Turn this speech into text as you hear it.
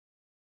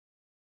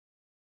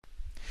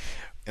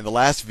In the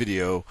last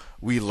video,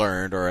 we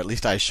learned, or at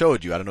least I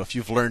showed you, I don't know if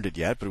you've learned it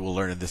yet, but we'll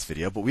learn in this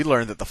video, but we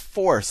learned that the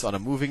force on a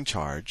moving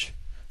charge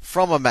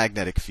from a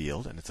magnetic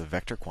field, and it's a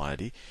vector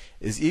quantity,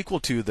 is equal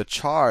to the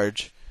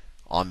charge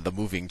on the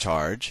moving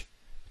charge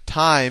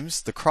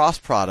times the cross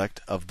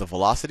product of the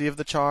velocity of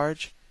the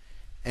charge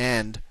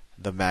and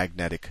the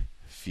magnetic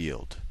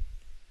field.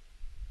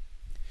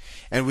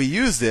 And we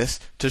use this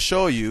to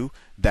show you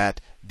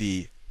that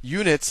the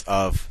units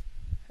of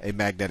a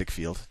magnetic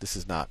field, this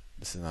is not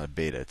a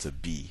beta, it's a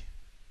B.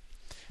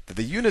 That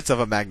the units of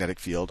a magnetic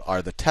field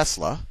are the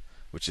Tesla,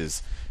 which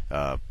is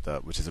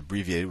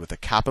abbreviated with a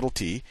capital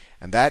T,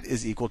 and that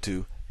is equal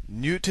to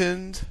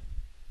newtons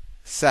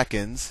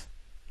seconds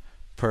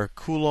per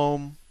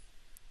coulomb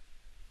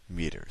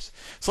meters.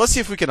 So let's see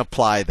if we can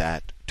apply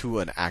that to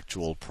an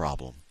actual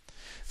problem.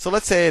 So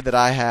let's say that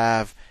I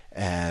have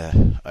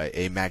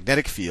a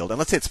magnetic field, and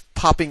let's say it's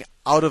popping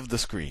out of the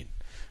screen.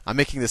 I'm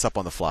making this up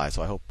on the fly,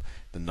 so I hope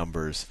the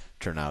numbers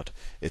turn out.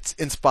 It's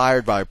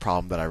inspired by a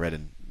problem that I read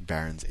in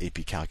Barron's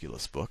AP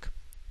Calculus book.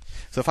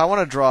 So if I want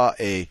to draw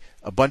a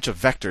bunch of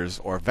vectors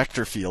or a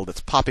vector field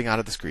that's popping out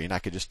of the screen, I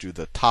could just do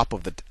the top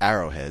of the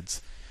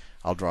arrowheads.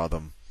 I'll draw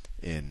them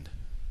in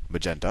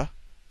magenta.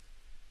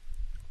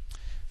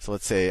 So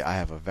let's say I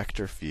have a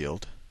vector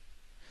field.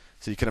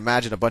 So you can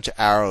imagine a bunch of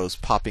arrows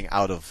popping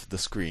out of the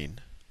screen.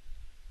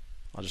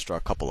 I'll just draw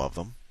a couple of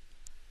them,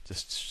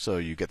 just so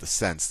you get the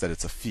sense that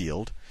it's a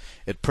field.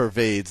 It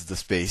pervades the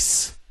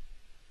space.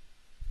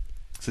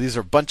 So these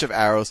are a bunch of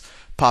arrows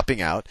popping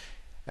out,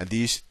 and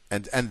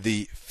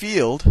the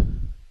field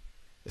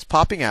is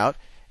popping out,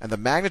 and the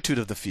magnitude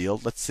of the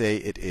field, let's say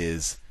it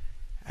is,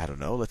 I don't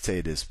know, let's say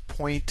it is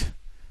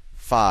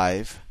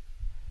 0.5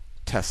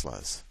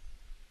 Teslas.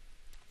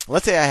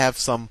 Let's say I have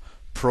some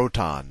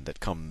proton that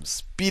comes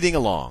speeding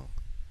along.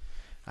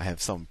 I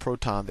have some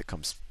proton that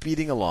comes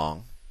speeding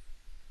along,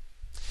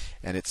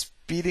 and it's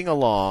speeding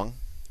along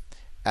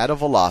at a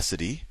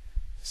velocity.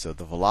 So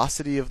the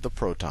velocity of the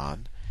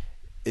proton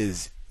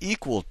is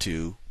equal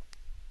to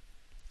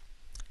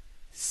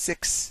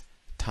 6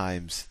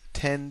 times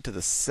 10 to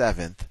the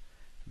 7th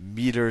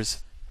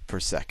meters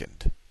per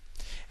second.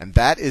 And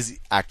that is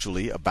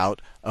actually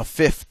about a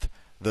fifth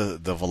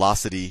the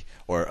velocity,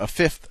 or a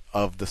fifth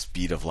of the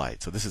speed of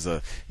light. So this is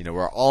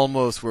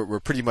we're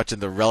pretty much in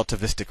the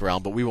relativistic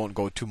realm, but we won't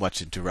go too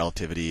much into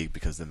relativity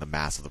because then the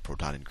mass of the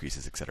proton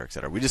increases, et cetera, et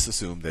cetera. We just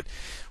assume that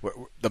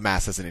the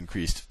mass hasn't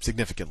increased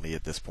significantly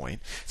at this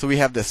point. So we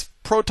have this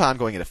proton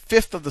going at a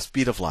fifth of the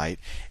speed of light,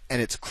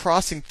 and it's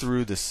crossing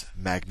through this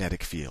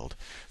magnetic field.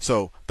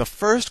 So the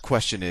first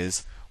question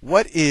is,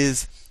 what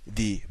is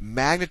the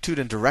magnitude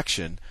and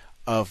direction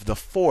of the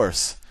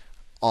force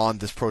on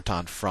this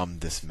proton from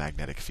this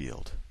magnetic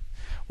field?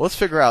 Well, let's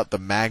figure out the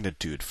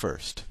magnitude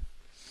first.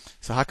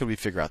 So how could we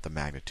figure out the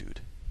magnitude?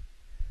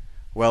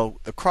 Well,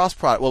 the cross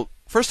product. Well,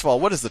 first of all,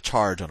 what is the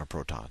charge on a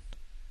proton?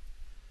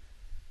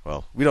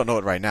 Well, we don't know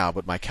it right now,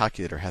 but my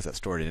calculator has that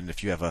stored in it. And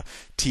if you have a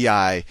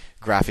TI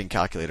graphing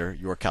calculator,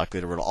 your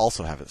calculator will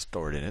also have it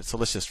stored in it. So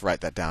let's just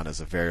write that down as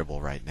a variable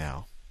right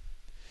now.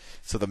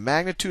 So the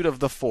magnitude of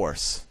the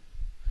force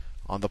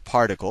on the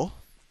particle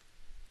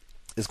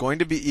is going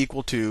to be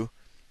equal to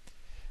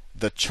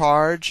the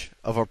charge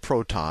of a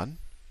proton,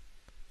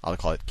 I'll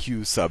call it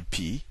Q sub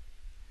p,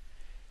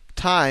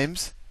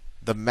 times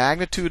the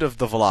magnitude of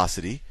the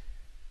velocity,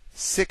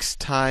 6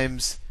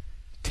 times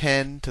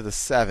 10 to the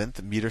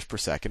 7th meters per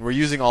second. We're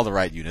using all the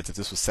right units. If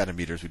this was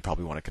centimeters, we'd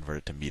probably want to convert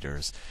it to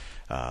meters.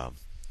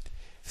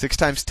 6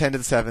 times 10 to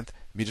the 7th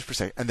meters per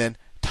second, and then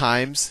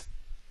times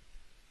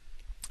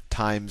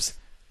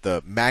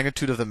the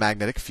magnitude of the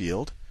magnetic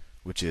field,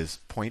 which is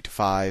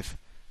 0.5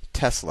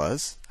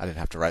 Teslas. I didn't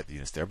have to write the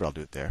units there, but I'll do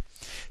it there.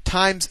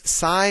 Times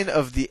sine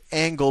of the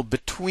angle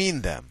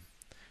between them.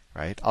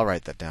 Right? I'll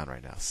write that down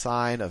right now.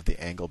 Sine of the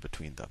angle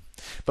between them.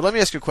 But let me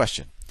ask you a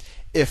question.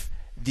 If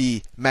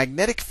the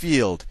magnetic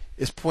field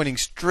is pointing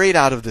straight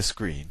out of the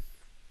screen,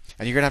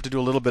 and you're going to have to do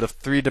a little bit of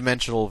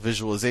three-dimensional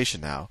visualization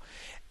now,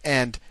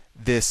 and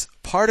this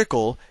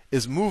particle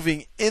is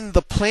moving in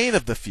the plane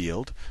of the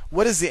field,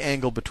 what is the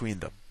angle between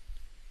them?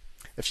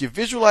 If you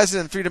visualize it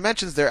in 3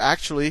 dimensions, they're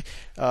actually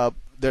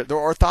they're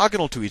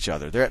orthogonal to each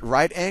other. They're at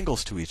right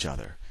angles to each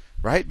other,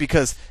 right?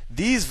 Because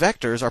these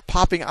vectors are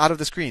popping out of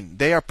the screen.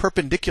 They are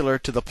perpendicular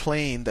to the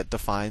plane that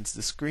defines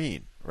the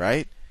screen,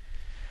 right?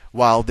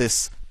 While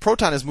this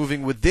proton is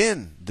moving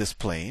within this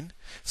plane.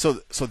 So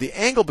the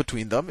angle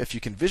between them, if you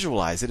can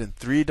visualize it in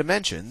 3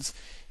 dimensions,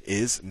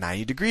 is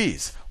 90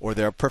 degrees, or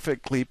they're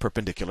perfectly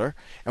perpendicular.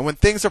 And when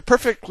things are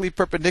perfectly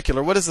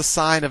perpendicular, what is the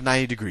sine of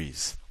 90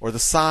 degrees? Or the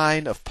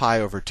sine of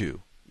pi over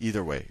 2?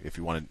 Either way, if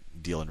you want to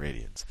deal in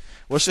radians.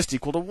 Well, it's just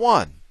equal to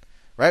 1,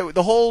 right?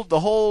 The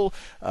whole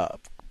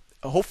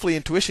hopefully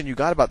intuition you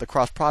got about the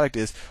cross product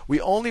is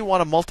we only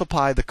want to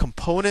multiply the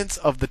components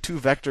of the two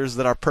vectors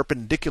that are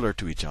perpendicular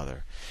to each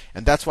other.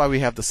 And that's why we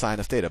have the sine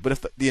of theta. But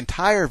if the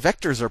entire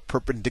vectors are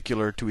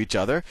perpendicular to each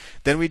other,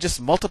 then we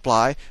just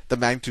multiply the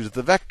magnitude of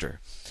the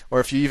vector. Or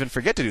if you even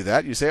forget to do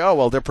that, you say, oh,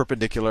 well, they're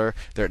perpendicular,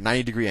 they're at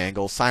 90-degree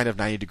angles, sine of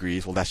 90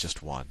 degrees, well, that's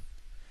just 1.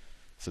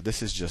 So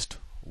this is just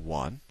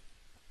 1.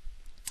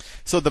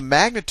 So the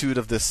magnitude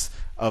of this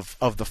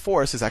of the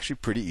force is actually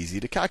pretty easy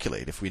to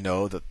calculate if we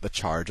know the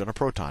charge on a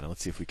proton. And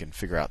let's see if we can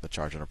figure out the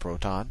charge on a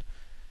proton.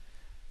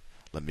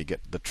 Let me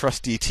get the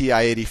trusty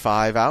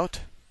TI-85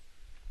 out.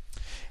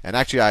 And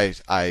actually,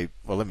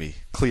 well, let me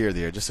clear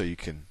there just so you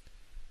can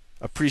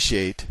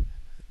appreciate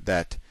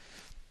that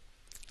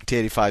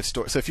TI-85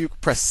 store. So if you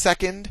press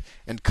second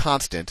and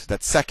constant,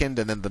 that's second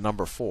and then the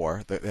number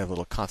 4, they have a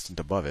little constant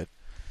above it,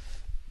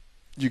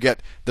 you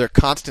get their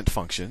constant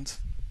functions,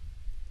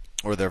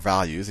 or their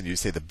values, and you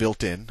say the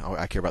built-in. Oh,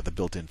 I care about the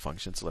built-in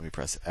function, so let me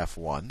press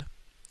F1. And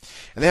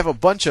they have a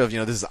bunch of,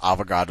 this is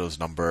Avogadro's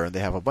number, and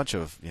they have a bunch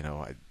of,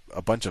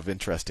 a bunch of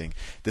interesting.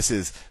 This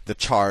is the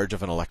charge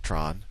of an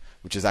electron,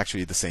 which is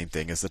actually the same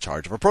thing as the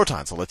charge of a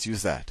proton. So let's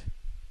use that.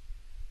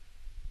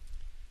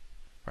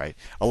 Right?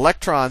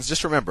 Electrons,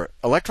 just remember,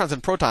 electrons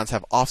and protons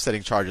have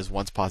offsetting charges,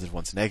 one's positive,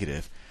 one's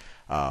negative.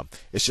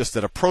 It's just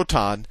that a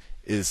proton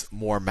is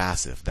more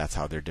massive. That's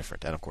how they're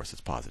different. And of course,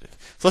 it's positive.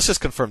 So let's just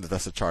confirm that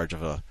that's the charge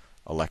of an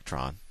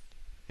electron.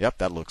 Yep,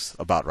 that looks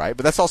about right.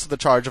 But that's also the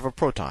charge of a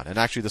proton. And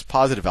actually, this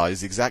positive value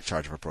is the exact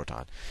charge of a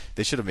proton.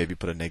 They should have maybe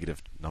put a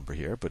negative number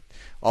here, but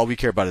all we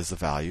care about is the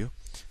value.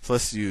 So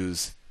let's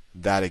use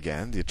that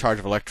again. The charge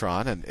of an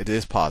electron, and it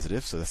is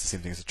positive, so that's the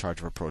same thing as the charge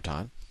of a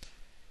proton,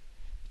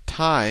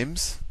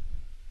 times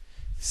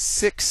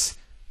 6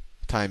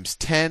 times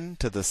 10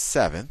 to the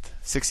 7th.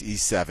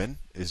 6e7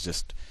 is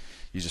just,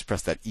 you just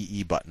press that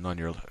EE button on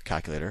your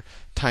calculator,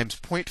 times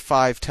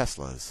 0.5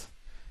 teslas.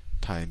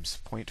 Times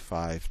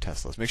 0.5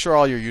 teslas. Make sure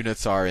all your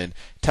units are in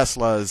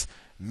teslas,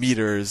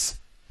 meters,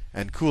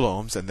 and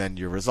coulombs, and then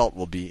your result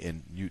will be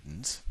in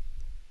newtons.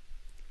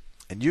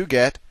 And you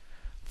get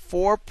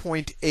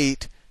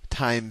 4.8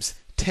 times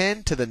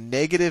 10 to the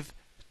negative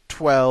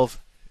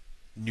 12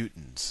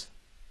 newtons.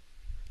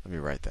 Let me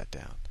write that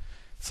down.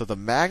 So the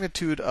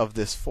magnitude of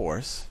this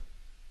force,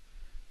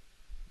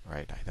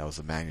 right, that was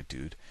the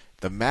magnitude.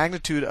 The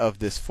magnitude of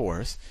this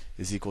force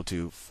is equal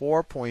to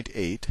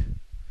 4.8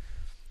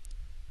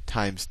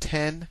 times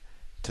 10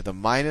 to the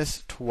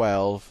minus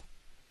 12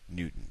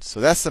 newtons. So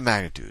that's the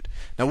magnitude.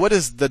 Now what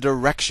is the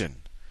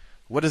direction?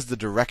 What is the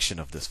direction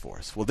of this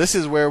force? Well, this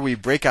is where we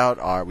break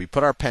out we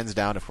put our pens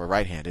down if we're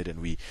right-handed, and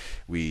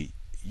we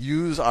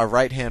use our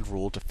right-hand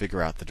rule to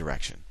figure out the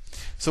direction.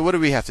 So what do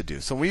we have to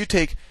do? So when you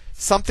take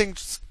something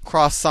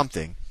cross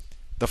something,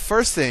 the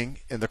first thing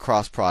in the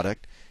cross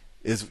product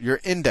is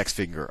your index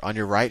finger on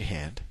your right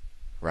hand,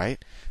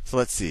 right? So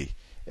let's see.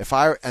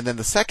 And then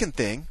the second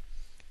thing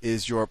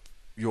is your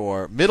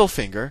middle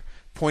finger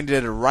pointed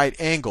at a right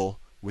angle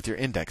with your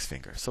index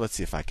finger. So let's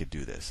see if I could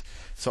do this.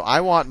 So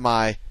I want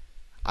my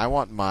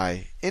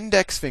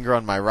index finger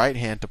on my right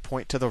hand to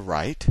point to the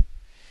right,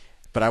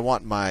 but I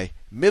want my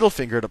middle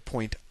finger to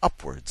point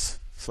upwards.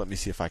 So let me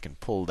see if I can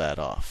pull that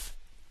off.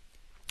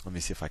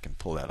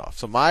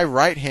 So my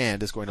right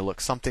hand is going to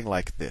look something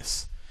like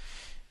this.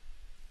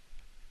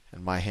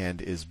 And my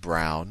hand is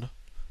brown.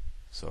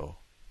 So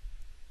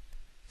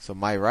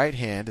my right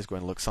hand is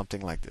going to look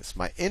something like this.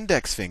 My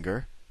index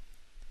finger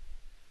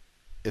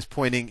is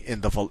pointing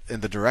in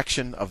the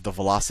direction of the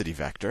velocity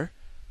vector,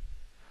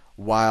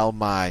 while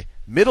my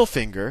middle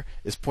finger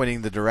is pointing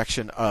in the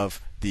direction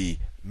of the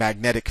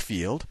magnetic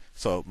field.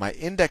 So my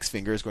index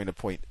finger is going to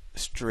point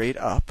straight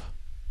up.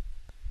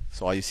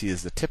 So all you see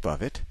is the tip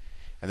of it.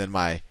 And then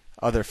my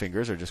other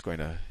fingers are just going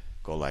to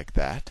go like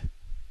that.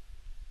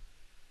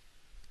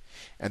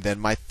 And then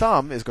my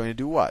thumb is going to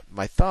do what?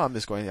 My thumb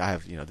is going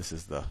to, this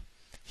is the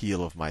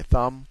heel of my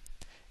thumb.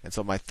 And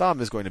so my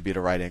thumb is going to be at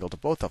a right angle to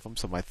both of them.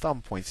 So my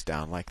thumb points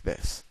down like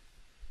this.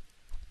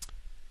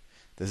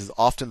 This is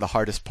often the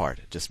hardest part,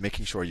 just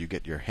making sure you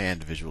get your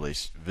hand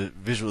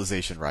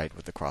visualization right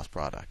with the cross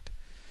product.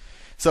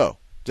 So,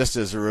 just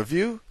as a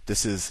review,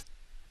 this is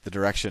the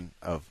direction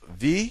of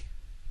V.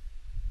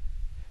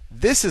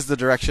 This is the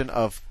direction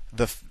of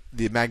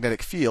the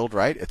magnetic field,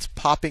 right? It's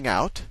popping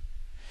out.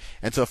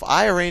 And so if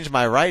I arrange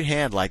my right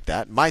hand like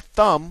that, my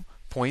thumb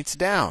points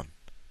down.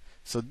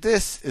 So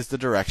this is the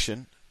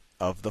direction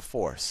of the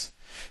force.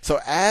 So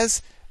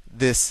as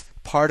this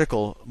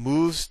particle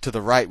moves to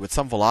the right with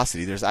some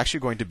velocity, there's actually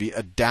going to be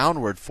a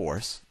downward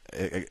force,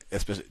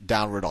 especially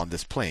downward on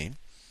this plane.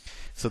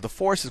 So the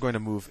force is going to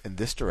move in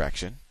this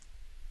direction.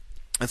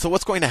 And so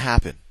what's going to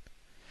happen?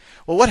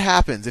 Well, what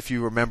happens if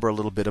you remember a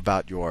little bit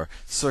about your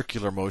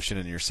circular motion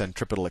and your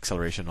centripetal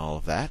acceleration and all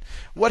of that?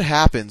 What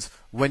happens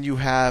when you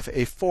have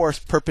a force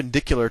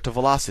perpendicular to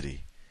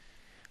velocity?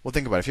 Well,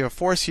 think about it. If you have a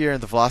force here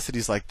and the velocity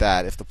is like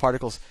that, if the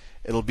particles,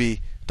 it'll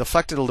be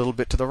deflected a little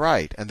bit to the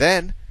right. And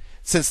then,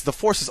 since the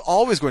force is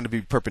always going to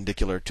be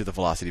perpendicular to the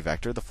velocity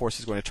vector, the force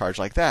is going to charge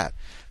like that.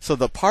 So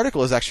the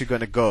particle is actually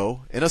going to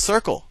go in a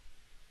circle.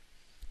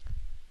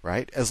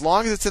 Right? As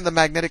long as it's in the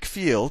magnetic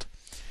field,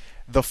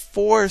 the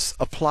force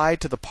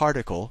applied to the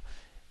particle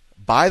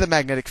by the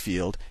magnetic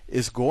field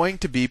is going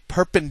to be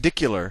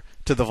perpendicular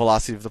to the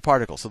velocity of the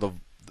particle. So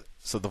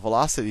the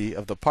velocity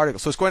of the particle,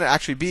 so it's going to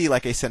actually be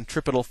like a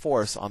centripetal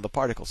force on the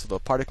particle. So the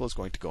particle is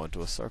going to go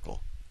into a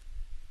circle.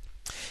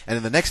 And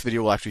in the next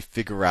video, we'll actually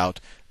figure out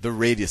the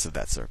radius of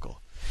that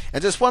circle.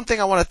 And just one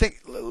thing I want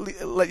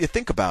to let you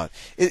think about.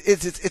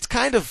 It's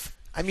kind of,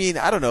 I mean,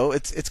 I don't know.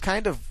 It's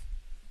kind of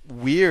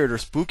weird or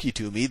spooky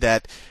to me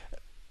that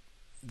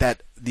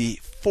the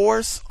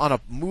force on a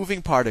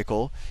moving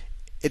particle,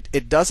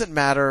 it doesn't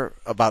matter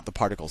about the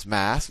particle's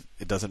mass.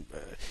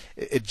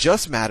 It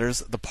just matters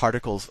the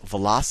particle's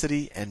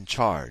velocity and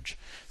charge.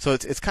 So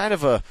it's kind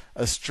of a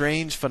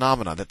strange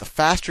phenomenon that the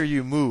faster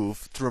you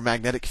move through a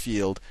magnetic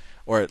field,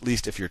 or at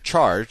least if you're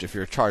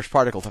a charged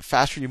particle, the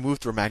faster you move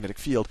through a magnetic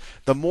field,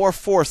 the more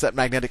force that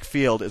magnetic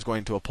field is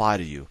going to apply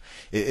to you.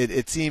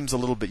 It seems a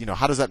little bit,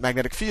 how does that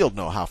magnetic field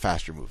know how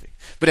fast you're moving?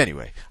 But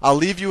anyway, I'll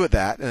leave you at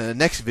that. And in the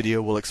next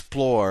video, we'll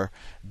explore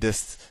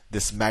this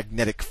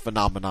magnetic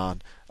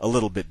phenomenon a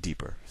little bit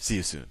deeper. See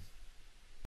you soon.